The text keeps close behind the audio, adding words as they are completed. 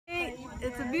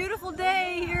It's a beautiful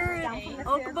day here in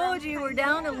Okoboji. We're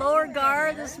down in Lower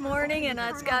Gar this morning, and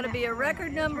it's got to be a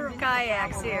record number of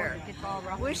kayaks here.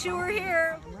 Wish you were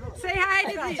here. Say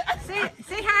hi to the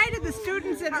say hi to the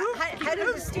students at Hi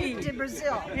to the students in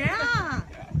Brazil. Yeah.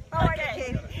 How are you,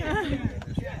 Katy?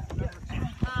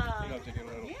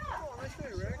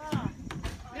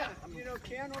 Yeah, you know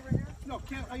Ken over here? No,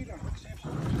 Ken, how you doing?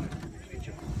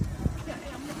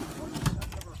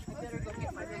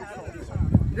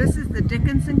 This is the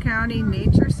Dickinson County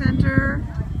Nature Center,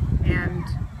 and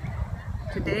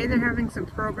today they're having some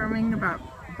programming about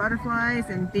butterflies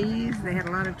and bees. They had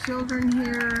a lot of children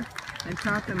here and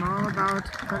taught them all about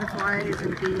butterflies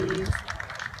and bees.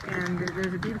 And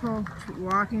there's a beautiful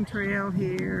walking trail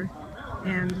here,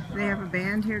 and they have a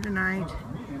band here tonight.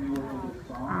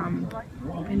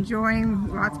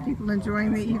 Lots of people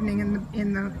enjoying the evening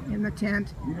in the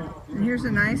tent. And here's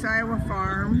a nice Iowa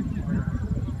barn.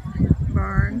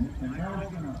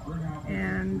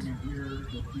 And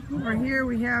over here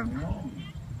we have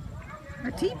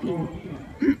a teepee.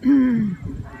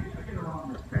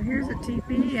 So here's a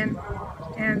teepee,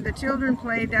 and the children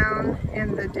play down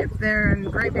in the dip there, and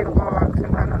great big logs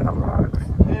and run on the logs.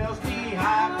 Tells me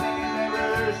I may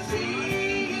never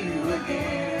see you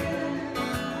again.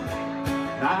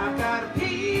 I've got a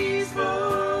peaceful,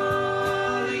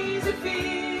 easy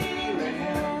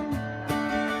feeling.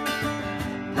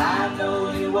 I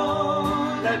know you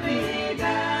won't let me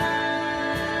down.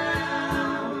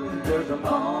 There's a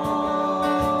long